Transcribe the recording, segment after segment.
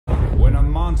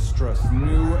monstrous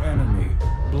new enemy,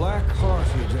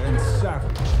 black-hearted and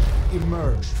savage,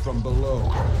 emerged from below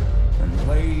and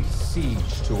laid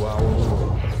siege to our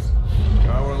worlds.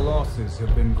 Our losses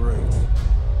have been great.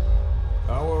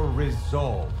 Our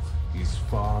resolve is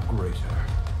far greater.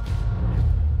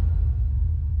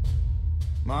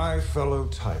 My fellow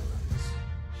Tyrants,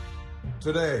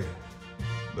 today,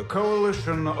 the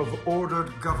coalition of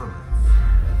ordered governments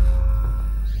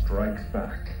strikes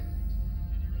back.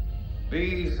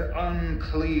 These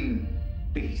unclean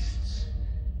beasts,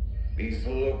 these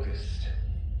locusts,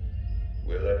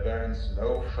 will advance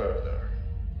no further.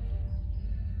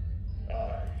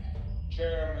 I,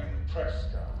 Chairman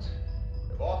Prescott,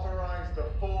 have authorized the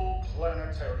full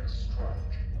planetary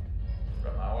strike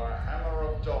from our Hammer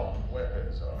of Dawn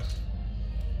weapons arsenal.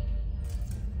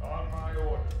 On my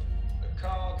order, the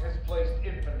COG has placed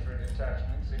infantry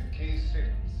detachments in key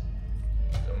cities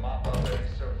to mop up any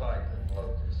surviving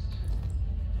locust.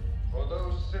 For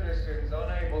those citizens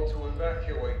unable to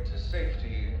evacuate to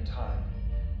safety in time,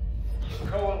 the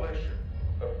Coalition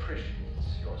appreciates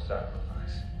your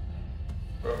sacrifice.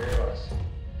 Forgive us.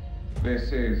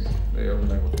 This is the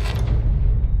only way.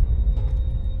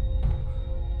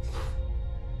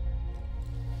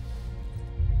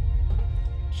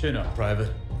 Chin up,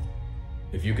 Private.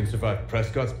 If you can survive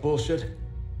Prescott's bullshit,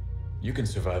 you can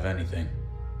survive anything.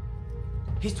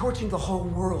 He's torching the whole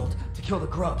world to kill the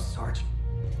grubs, Sarge.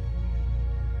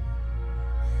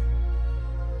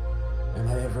 Am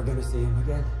I ever gonna see him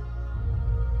again?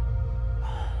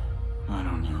 I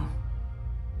don't know.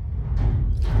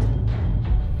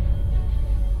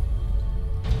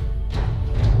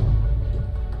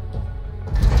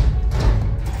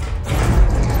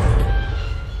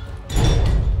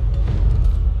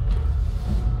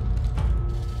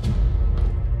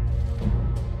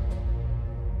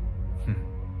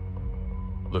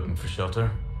 Looking for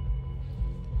shelter?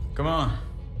 Come on,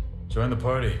 join the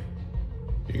party.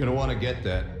 You're gonna want to get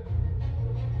that.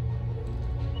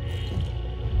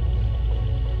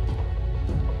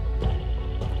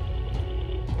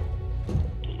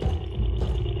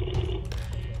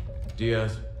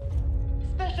 Diaz.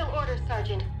 Special order,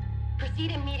 Sergeant.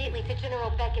 Proceed immediately to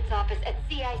General Beckett's office at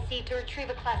CIC to retrieve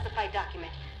a classified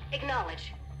document.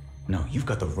 Acknowledge. No, you've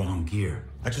got the wrong gear.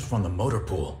 I just run the motor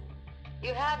pool.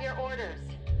 You have your orders.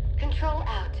 Control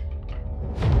out.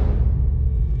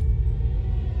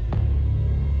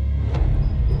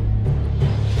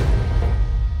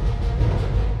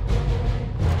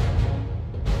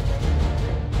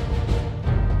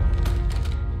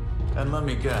 And let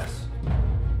me guess,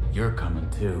 you're coming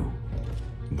too.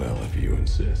 Well, if you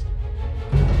insist.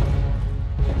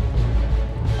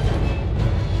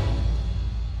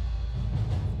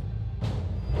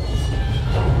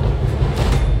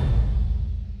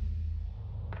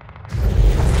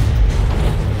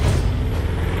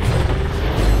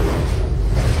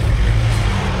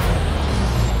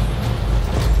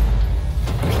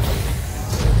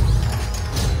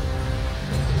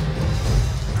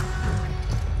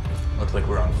 Looks like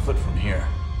we're on foot from here.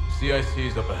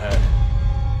 CIC's up ahead.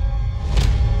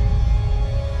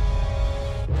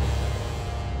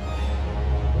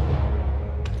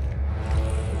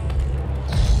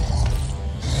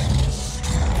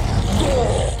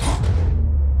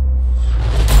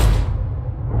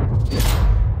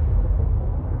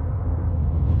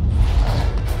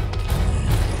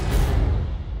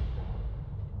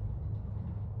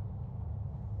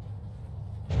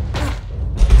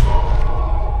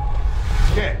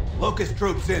 Locust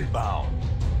troops inbound.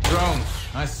 Drones,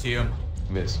 I see them.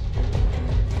 Miss.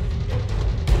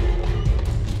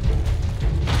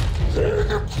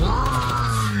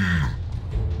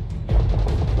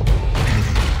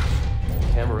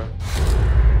 Camera.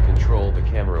 Control the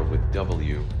camera with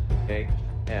W, A,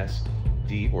 S,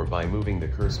 D or by moving the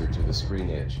cursor to the screen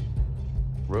edge.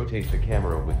 Rotate the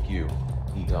camera with Q,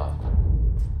 E dot.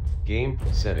 Game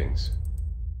settings.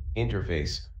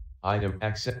 Interface. Item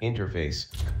access interface,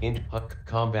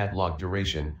 combat log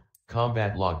duration,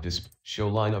 combat log show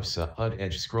lineups, HUD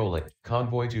edge scrolling,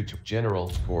 convoy to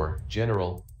general, core,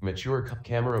 general, mature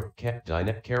camera,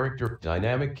 character,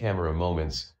 dynamic camera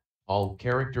moments, all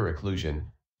character occlusion,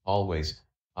 always,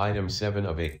 item 7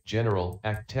 of 8, general,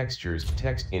 act textures,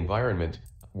 text environment,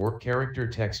 work character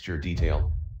texture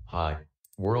detail, high,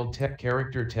 world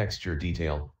character texture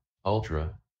detail,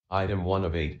 ultra, item 1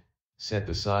 of 8. Set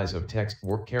the size of text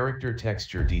work character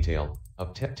texture detail,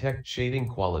 of text shading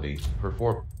quality,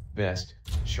 perform, best,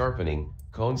 sharpening,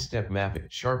 cone step mapping,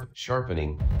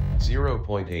 sharpening,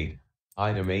 0.8,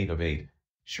 item 8 of 8,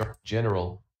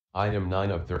 general, item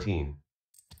 9 of 13,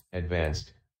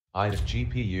 advanced, item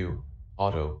GPU,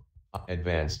 auto,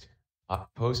 advanced,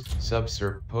 post,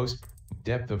 subsurf, post,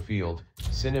 depth of field,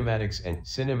 cinematics and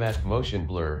cinemat motion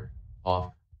blur,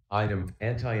 off, item,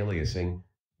 anti-aliasing,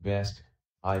 best,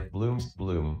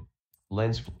 bloom,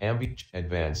 lens, ambient,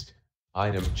 advanced,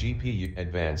 item, GPU,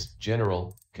 advanced,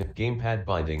 general, gamepad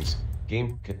bindings,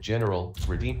 general,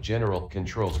 redeem, general,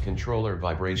 controller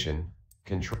vibration,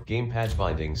 gamepad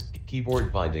bindings,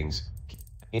 keyboard bindings,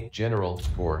 general,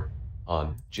 gore,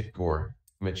 on, gore,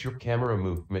 mature camera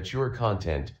move, mature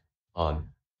content, on,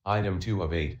 item 2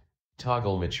 of 8,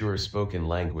 toggle mature spoken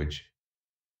language,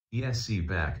 ESC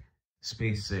back,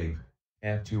 space save,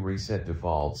 F2 reset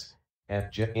defaults,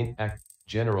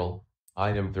 general,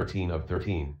 item 13 of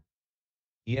 13,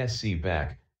 ESC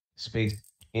back, space,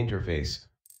 interface,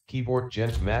 keyboard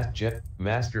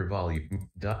master volume,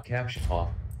 caption off,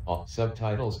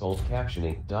 subtitles old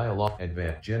captioning, dialogue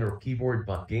advanced, general, keyboard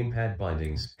gamepad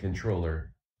bindings,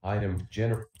 controller, item,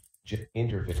 general,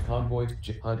 interface, convoy,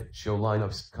 HUD, show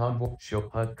lineups, convoy, show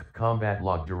HUD, combat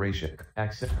log duration,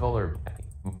 accent color,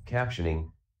 captioning,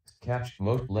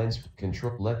 mode lens,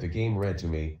 control, let the game read to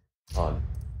me, on,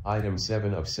 item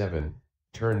 7 of 7,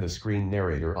 turn the screen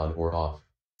narrator on or off.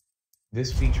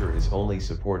 This feature is only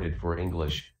supported for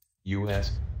English,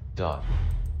 US,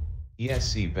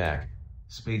 ESC back,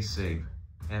 space save,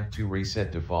 F2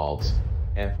 reset defaults,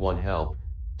 F1 help,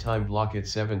 time block at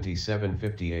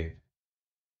 77:58.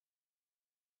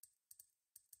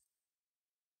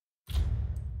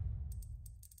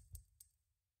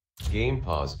 Game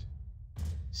paused.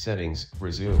 Settings,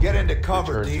 resume. Get into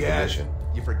cover, Return to the Diaz. mission.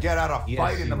 You forget how to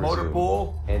fight in the motor resume.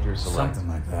 pool? Enter select. Something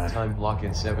like that. Time block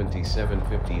at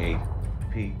 77:58.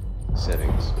 P.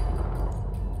 Settings.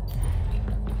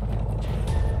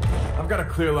 I've got a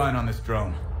clear line on this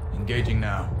drone. Engaging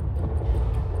now.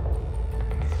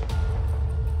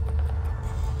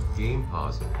 Game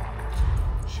paused.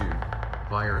 Shoot.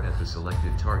 Fire at the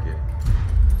selected target.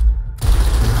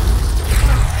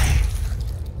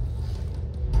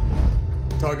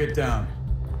 Target down.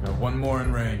 Got one more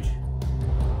in range.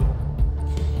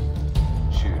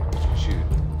 Shoot.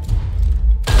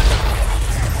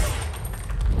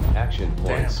 Action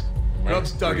points.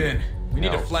 Grub's dug X3. in. We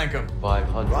need to Help. flank him.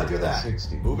 560. Roger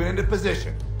that. Moving into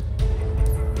position.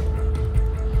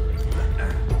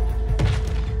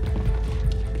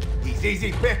 He's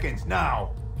easy pickings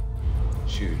now.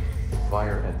 Shoot.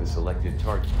 Fire at the selected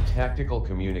target. Tactical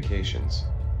communications.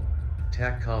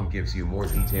 TACCOM gives you more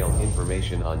detailed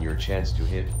information on your chance to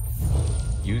hit.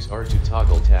 Use R to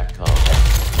toggle TACCOM.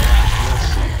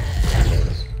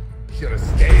 Should have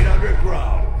stayed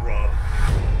underground, bro.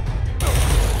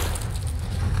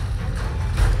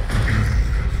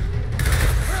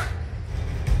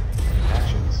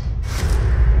 Actions.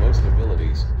 Most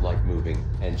abilities, like moving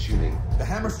and shooting, The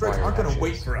hammer strikes require aren't gonna actions.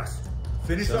 wait for us.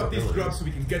 Finish Some up these abilities, grubs so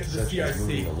we can get to the such as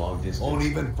moving a CIC. long distance, Won't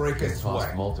even break a can cost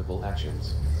sweat. multiple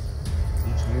actions.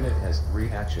 Each unit has 3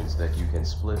 actions that you can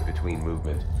split between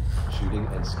movement, shooting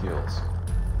and skills.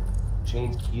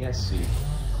 Change ESC,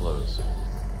 close.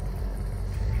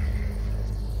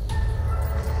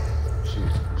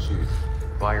 Shoot,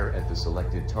 fire at the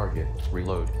selected target,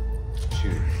 reload.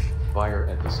 Shoot, fire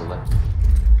at the selected.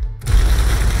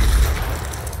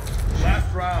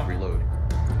 Last round. Reload.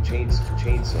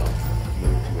 Chainsaw,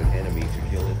 move to an enemy to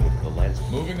kill it with the lance.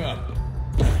 Moving up.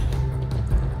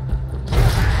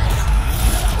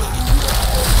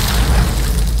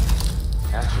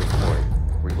 Action point,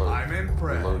 reload. I'm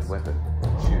impressed. Reload weapon.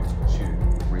 Shoot,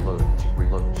 reload,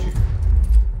 shoot.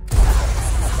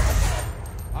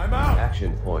 I'm out.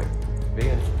 Action point,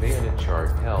 bayonet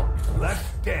charge, help. Let's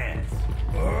dance.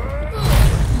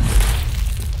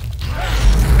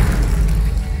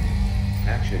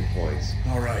 Action points.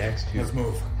 All right, X2, let's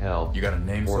move. help. You got a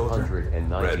name, soldier?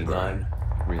 499,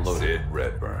 reloaded. Sid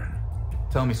Redburn.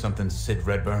 Tell me something, Sid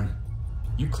Redburn.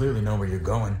 You clearly know where you're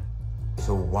going.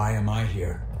 So why am I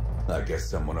here? I guess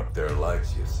someone up there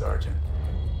likes you, Sergeant.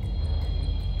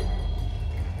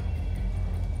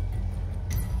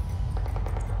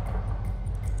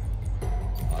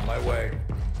 On my way.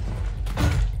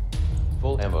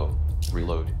 Full ammo,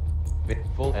 reload.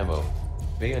 Full ammo,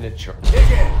 bayonet charge. Dig in.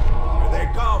 Here they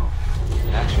come.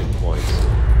 Action points,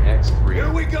 X3.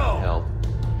 Here we go. Help,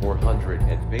 400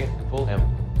 and full ammo.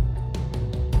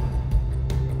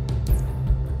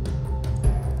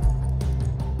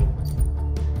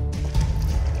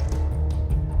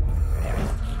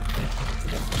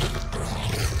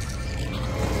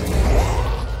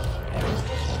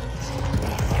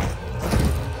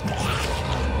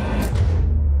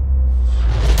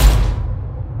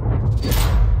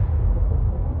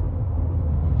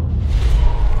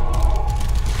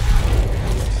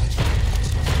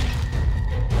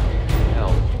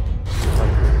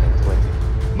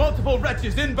 Multiple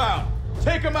wretches inbound!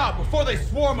 Take them out before they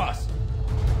swarm us!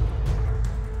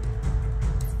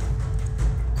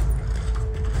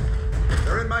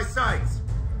 They're in my sights.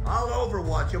 I'll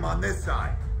overwatch them on this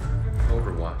side.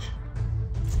 Overwatch.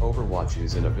 Overwatch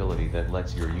is an ability that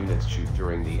lets your units shoot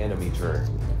during the enemy turn.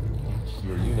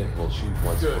 Your unit will shoot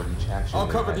once Good. for each action I'll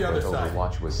cover the that other side.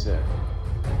 Overwatch was set.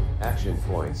 Action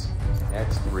points.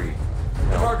 X3.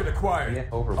 Help. Target acquired. Yeah,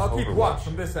 I'll keep Overwatch. watch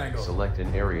from this angle. Select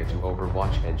an area to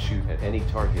overwatch and shoot at any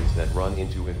targets that run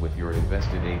into it with your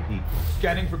invested AP.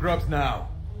 Scanning for grubs now.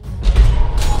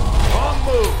 Wrong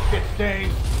move, shit stain!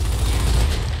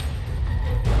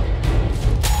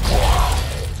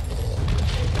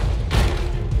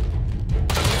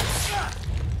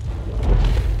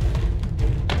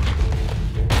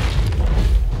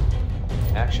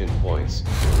 Action points.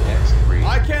 X3.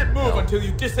 I can't move Help. until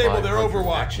you disable their 500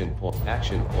 overwatch.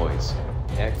 Action points.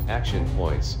 Action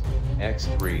points.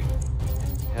 X3.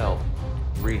 Help.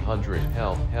 300.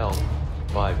 Help.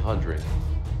 500.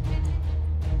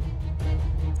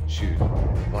 Shoot.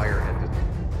 Fire at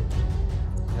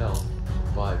the... Help.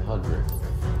 500.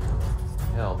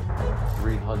 Help.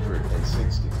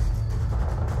 360.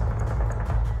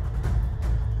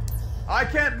 I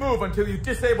can't move until you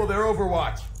disable their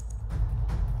overwatch.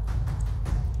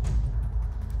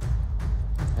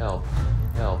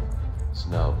 Help.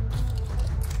 Snow.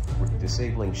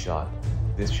 Disabling shot.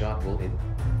 This shot will in.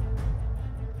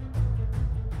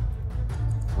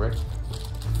 Rick.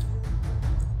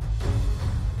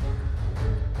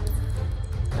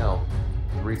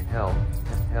 Help.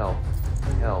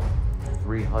 Help.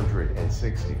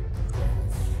 360.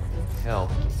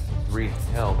 Help.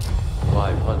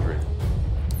 500.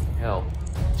 Help.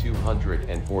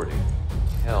 240.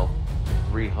 Help.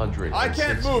 360. I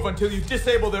can't move until you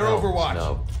disable their Help, overwatch.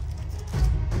 No.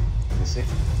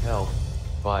 Help.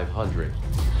 500.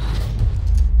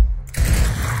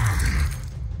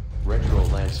 Retro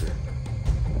Lancer.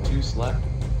 2 slap.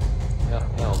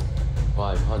 Help.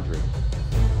 500.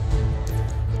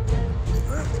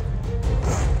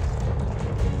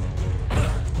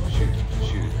 Shoot.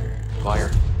 Fire.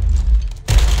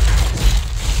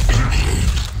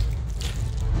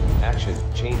 Action.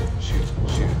 Chain. Shoot.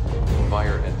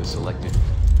 Fire at the selected.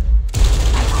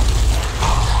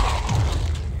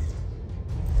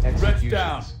 Red's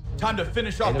down. Time to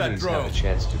finish off that Enemies drone. have a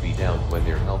chance to be downed when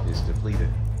their health is depleted.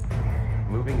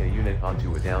 Moving a unit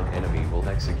onto a downed enemy will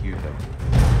execute them.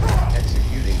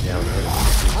 Executing downed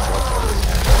enemies is one other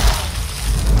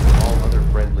action. All other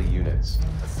friendly units.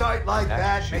 A sight like that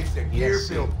Action. makes the gear ESC.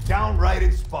 feel downright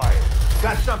inspired.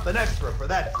 Got something extra for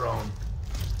that drone.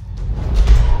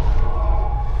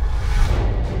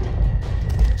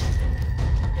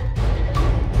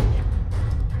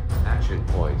 Action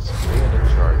points. Bayonet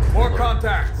charge. More Reload.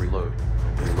 contacts. Reload.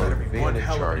 better be one Bayonet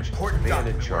hell of an charge. important Bayonet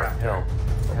document we're charge. after.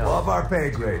 Help. Above our pay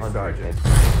grade, 200 Sergeant.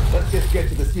 and- Let's just get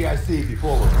to the CIC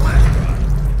before we're blasted.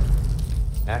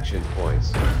 Action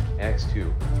points.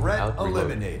 X2. Threat Out, reload.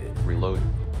 eliminated. Reload.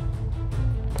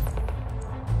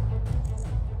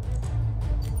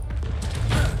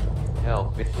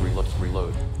 Help.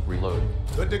 Reload.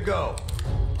 Good to go.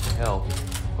 Help.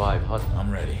 500.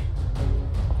 I'm ready.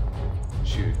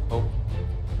 Shoot. Oh.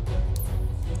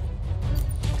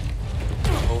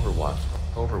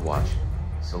 Overwatch.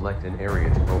 Select an area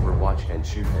to overwatch and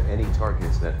shoot at any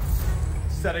targets that...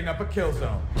 Setting up a kill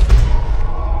zone.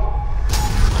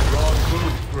 Wrong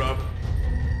move, scrub.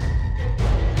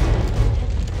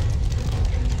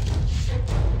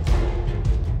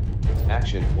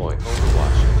 Action point.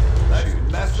 Overwatch. Let's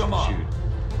Shoot. mess 'em up. Shoot.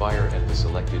 Fire at the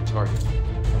selected target.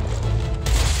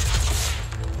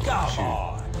 Come Shoot.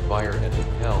 on. Fire at the...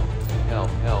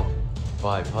 Help.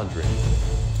 500.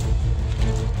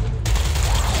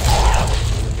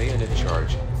 Bayonet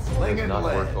charge. Sling Does and not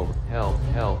lead. work over...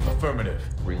 Help. Affirmative.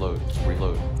 Reload.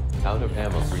 Out of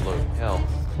ammo. Reload. Help.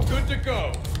 Good to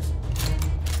go.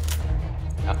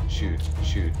 Shoot.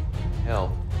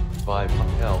 Help.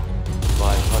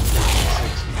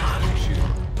 560. Shoot.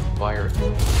 Fire.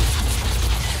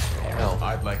 Help.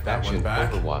 I'd like that Action. one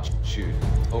back. Overwatch. Shoot.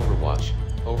 Overwatch.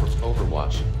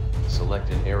 Overwatch. Select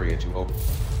an area to over...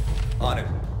 On it.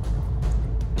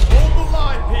 Hold the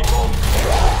line, people.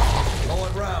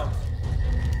 Going round.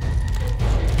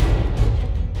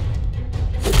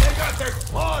 They got their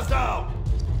claws out.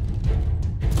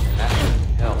 Action.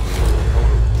 Help.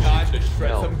 Time to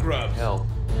shred Help. some grubs. Help.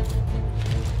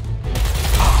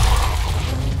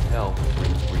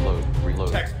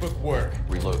 Reload. Textbook work.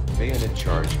 Reload. Bayonet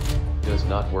charge. Does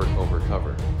not work over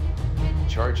cover.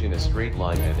 Charge in a straight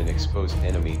line at an exposed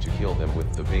enemy to kill them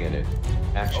with the bayonet.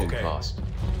 Action Okay. cost.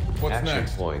 What's Action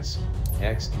next? points.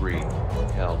 X3,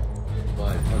 Hell,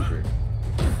 500.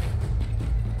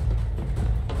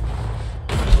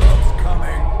 Grub's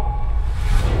coming.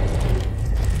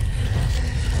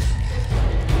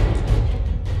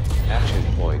 Action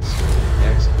points,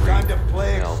 X3, Time to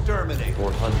play Hell, exterminate.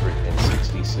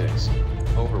 466.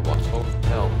 Overwatch,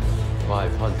 Hell,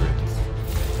 500.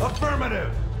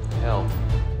 Affirmative. Hell.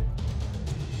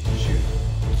 Shoot.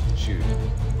 Shoot.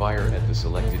 Fire at the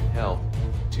selected Hell.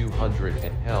 200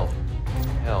 and Hell.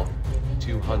 Hell.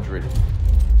 200.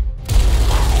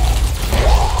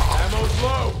 Ammo's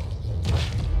low.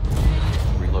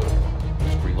 Reload.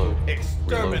 Reload.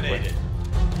 Exterminated.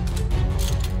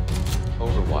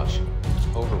 Overwatch.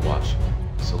 Overwatch.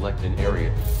 Select an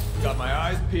area. Got my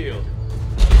eyes peeled.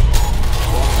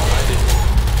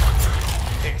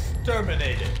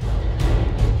 Exterminated.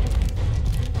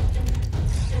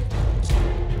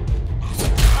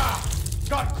 Ah!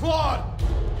 Got clawed.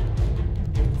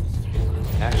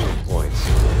 Action points.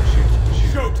 Shoot.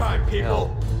 Shoot. Showtime, people.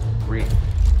 Hell. 3.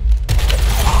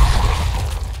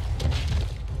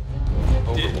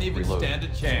 Didn't even Reload. stand a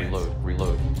chance. Reload.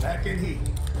 Reload. Back in heat.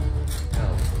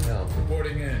 Hell. Hell.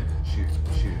 Reporting in. Shoot.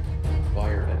 Shoot.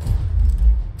 Fire at.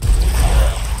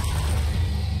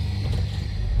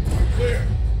 Clear.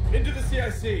 Into the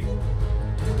CIC.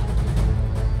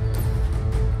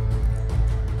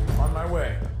 On my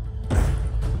way.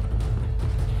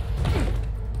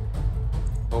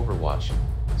 Overwatch.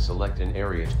 Select an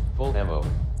area. Full ammo.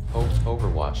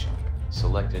 Overwatch.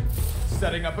 Selected.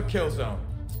 Setting up a kill zone.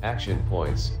 Action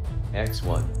points.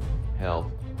 X1.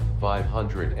 Health.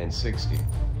 560.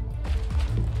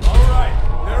 All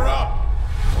right, they're up.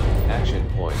 Action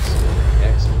points.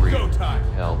 X3. Go time.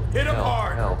 Health. Hit 'em health,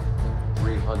 hard. Health.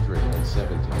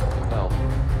 370. Health.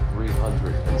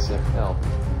 307. Health.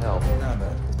 Health. Not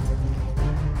bad.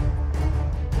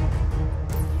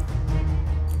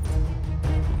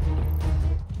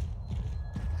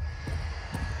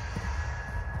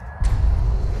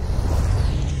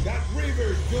 Got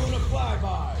Reavers doing a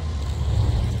flyby.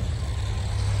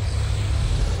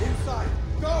 Inside,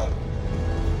 go!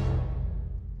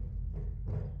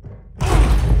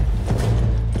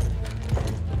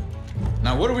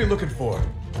 Now, what are we looking for?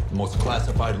 The most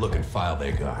classified looking file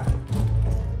they got.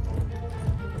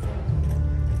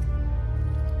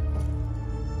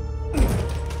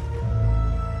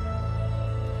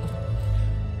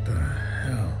 The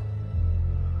hell?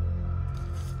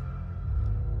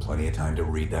 Plenty of time to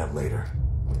read that later.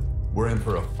 We're in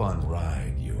for a fun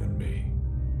ride, you and me.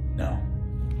 No.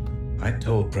 I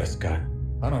told Prescott.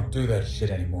 I don't do that shit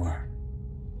anymore.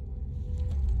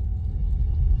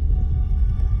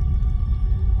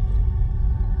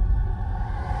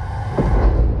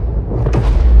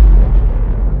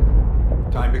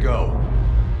 Time to go.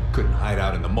 Couldn't hide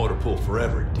out in the motor pool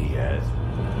forever, Diaz.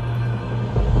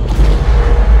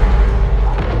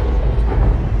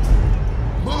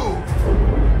 Move!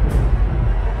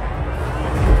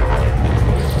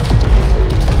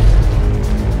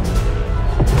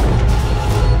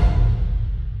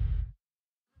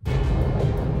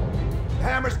 The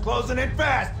hammer's closing in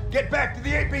fast! Get back to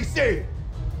the APC!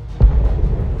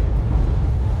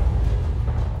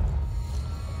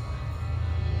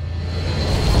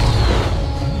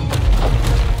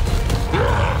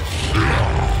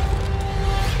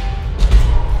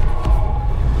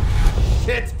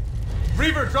 Shit!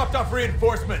 Reaver dropped off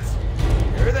reinforcements!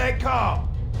 Here they come!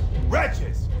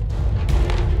 Wretches!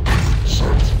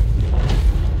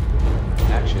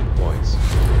 Action points.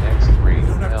 X3. We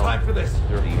don't have Health, time for this.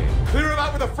 38. Clear them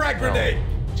out with a frag grenade!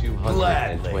 Health,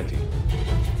 220.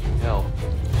 Health.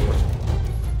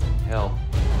 Health.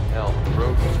 Health.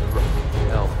 Road.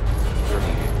 Health.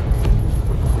 38.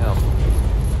 Health.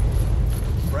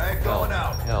 Frag going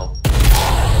out. Health.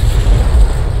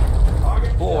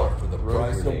 Target 4 for the Road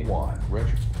price of grenade. 1.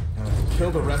 Retro.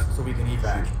 Kill the rest so we can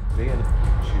evac. Bayonet.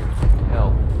 Shoot.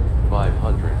 Health.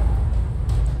 500.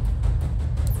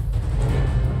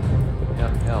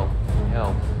 Health. Health.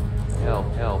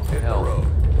 Health. Health. Hit the Health. road.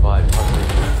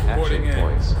 500. Reporting Action in.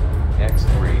 points.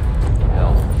 X3.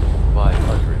 Health.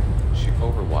 500. Shoot.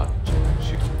 Overwatch.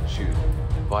 Shoot. Shoot.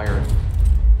 Fire.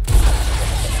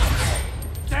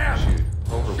 Damn! Shoot.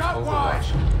 Shot wide.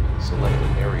 Overwatch. Select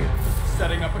an area.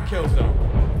 Setting up a kill zone.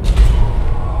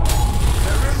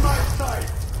 They're in my sight!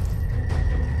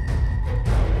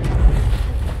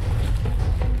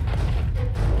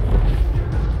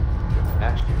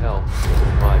 Action. Health.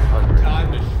 500.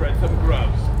 Time to shred some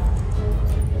grubs.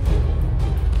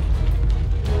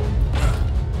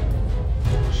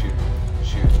 Shoot.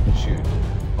 Shoot. Shoot.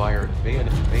 Fire.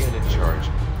 Bayonet. Bayonet charge.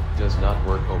 Does not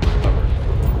work over cover.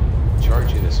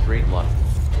 Charge in a straight line.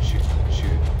 Shoot.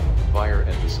 Shoot. Fire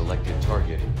selected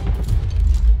target.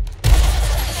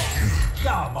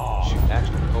 Come on! Shoot.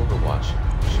 Action. Overwatch.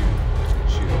 Shoot.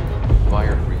 Shoot.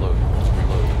 Fire. Reload.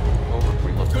 Reload.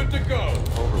 Reload. Good to go!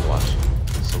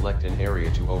 Overwatch. Select an area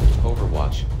to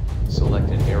Overwatch. Select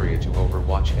an area to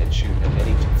overwatch and shoot at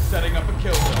any time. Setting up a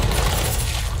kill zone.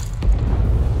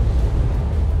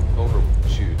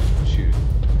 Shoot.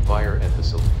 Fire at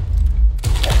the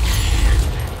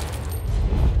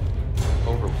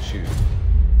Overshoot.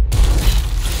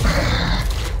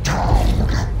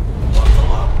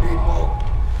 Buckle up, people!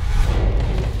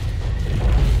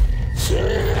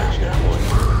 Action point.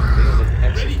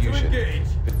 Bayonet Ready to execution. engage.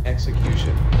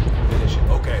 Execution. Finish it.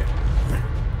 Okay.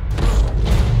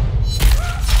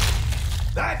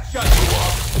 That shut you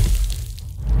up!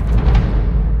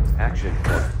 Action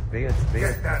point. Bayonet.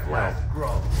 Get that Now. last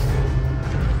grub.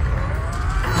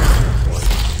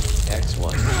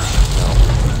 X1. L.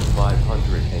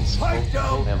 500 Pipe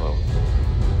down. ammo.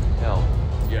 L.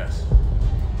 Yes.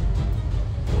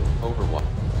 Overwatch.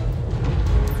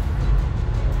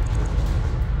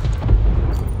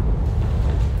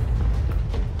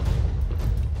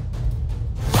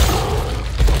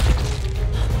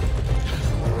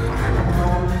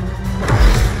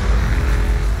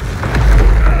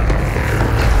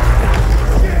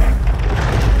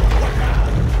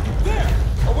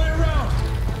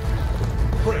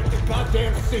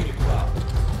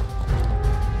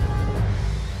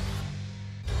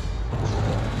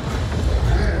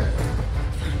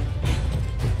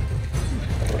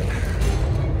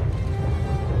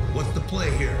 What's the play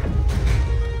here?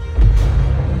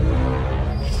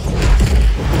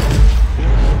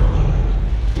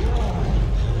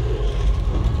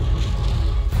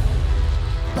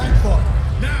 Backfall!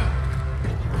 Now!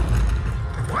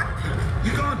 What?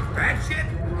 You gone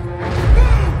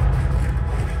batshit?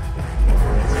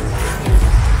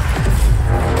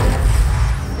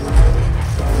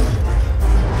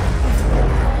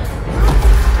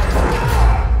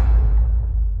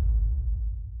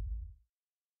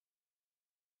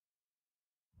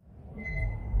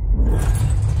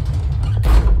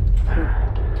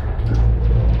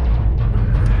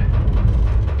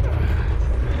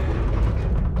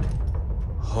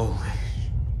 Holy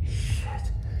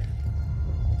shit.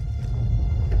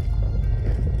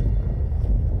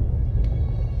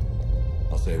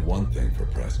 I'll say one thing for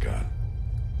Prescott.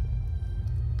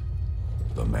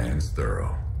 The man's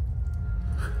thorough.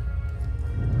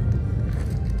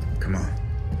 Come on.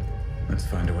 Let's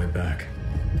find a way back.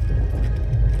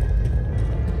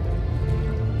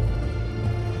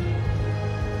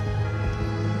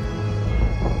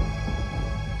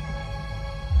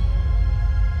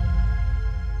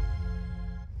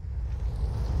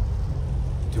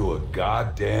 To a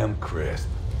goddamn crisp.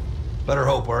 Better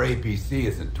hope our APC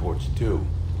isn't torched too,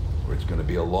 or it's gonna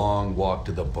be a long walk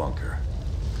to the bunker.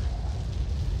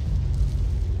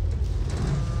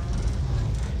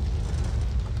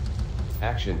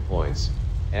 Action points.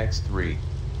 X3. Bring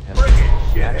it,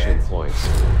 shitheads. Action points.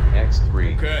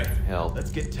 X3. Okay, Hell. let's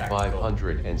get tactical.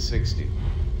 560.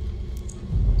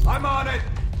 I'm on it!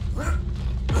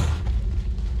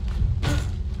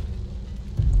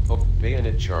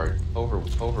 Bayonet chart.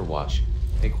 Overwatch.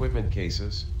 Equipment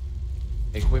cases.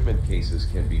 Equipment cases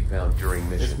can be found during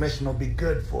missions. This mission will be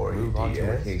good for you, Move onto a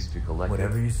DS. case to collect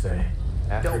Whatever it. you say.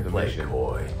 After Don't the play mission,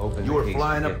 coy. open You the were case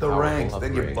flying to up get the powerful ranks,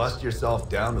 then you upgrades. bust yourself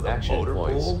down to the Action motor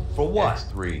points. pool? For what?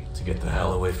 X3. To get the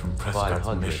hell away from Prescott's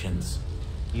 500. missions.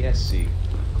 ESC.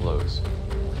 Close.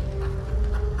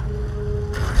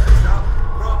 Stop.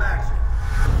 Grub action.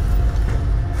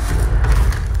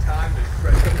 Time to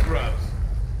shred some grubs.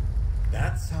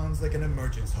 That sounds like an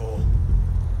emergence hole.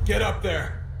 Get up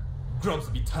there! Grubs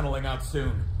will be tunneling out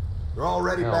soon. You're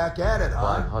already Hell. back at it,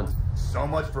 huh? 500. So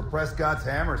much for Prescott's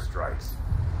hammer strikes.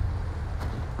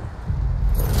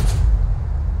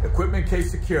 Equipment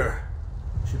case secure.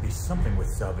 Should be something with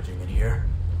salvaging in here.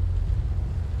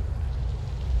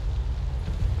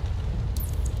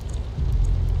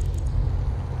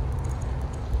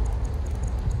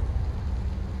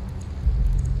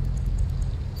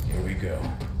 Here we go.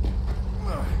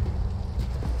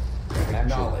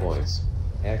 Action points.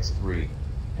 X3.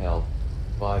 Health.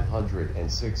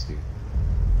 560.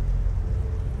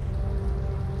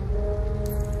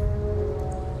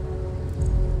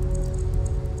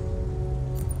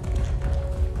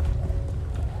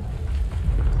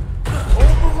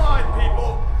 Hold the line,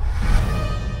 people!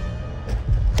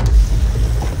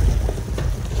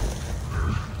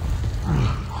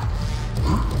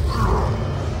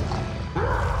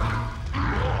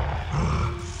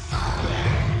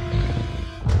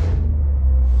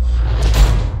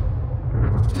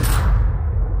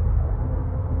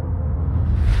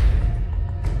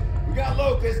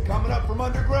 Locust coming up from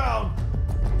underground.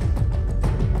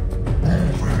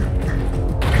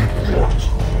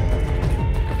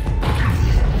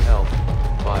 Help,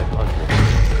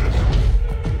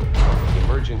 500.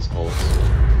 Emergence holes.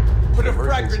 Put a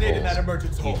frag Emergence grenade in holes. that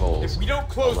emergence hole. E-holes If we don't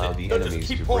close allow it, the they'll just enemies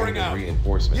keep to pouring bring in out.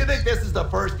 reinforcements. You think this is the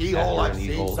first E-hole After I've an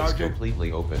seen, E-hole is Sergeant?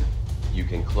 completely open, you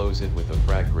can close it with a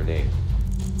frag grenade.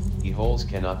 E-holes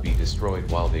cannot be destroyed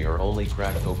while they are only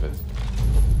cracked open.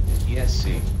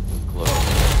 ESC, close.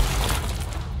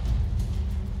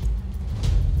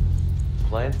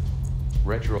 Plant,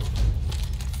 retro,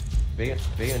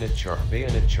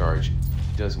 bayonet charge,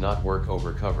 does not work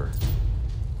over cover.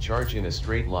 Charge in a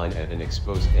straight line at an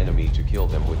exposed enemy to kill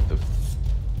them with the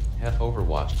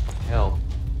Overwatch, help,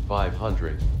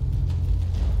 500.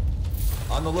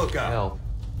 On the lookout. Help,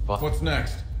 What's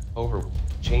next?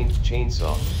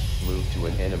 chainsaw, move to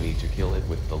an enemy to kill it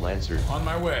with the Lancer. On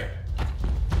my way.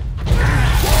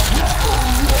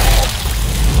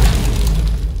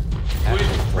 Action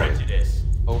With point. prejudice.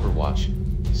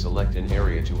 Overwatch, select an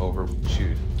area to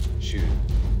shoot,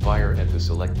 fire at the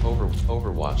select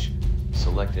Overwatch,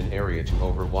 select an area to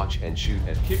overwatch and shoot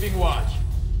at. Keeping watch.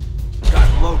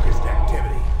 Got Locust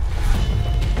activity.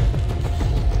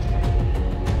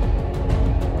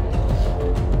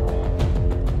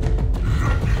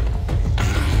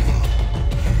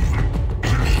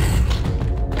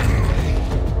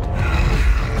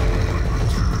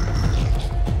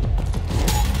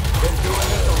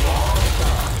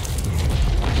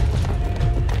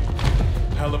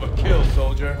 Hell of a kill,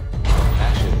 soldier.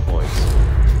 Action points.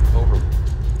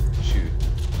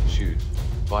 Shoot,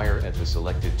 fire at the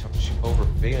selected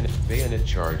bayonet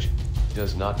charge,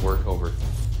 does not work over.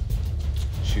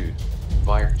 Shoot,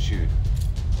 fire, shoot.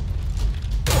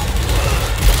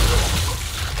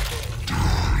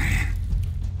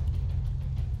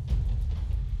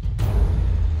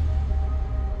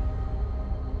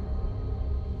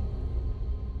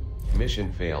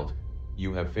 Mission failed.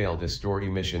 You have failed a story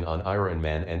mission on Iron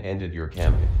Man and ended your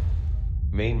campaign.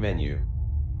 Main menu.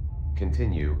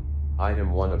 Continue,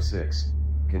 item 1 of 6.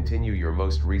 Continue your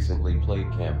most recently played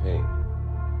campaign.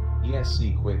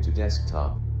 ESC quit to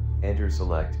desktop. Enter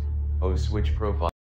select. O switch profile.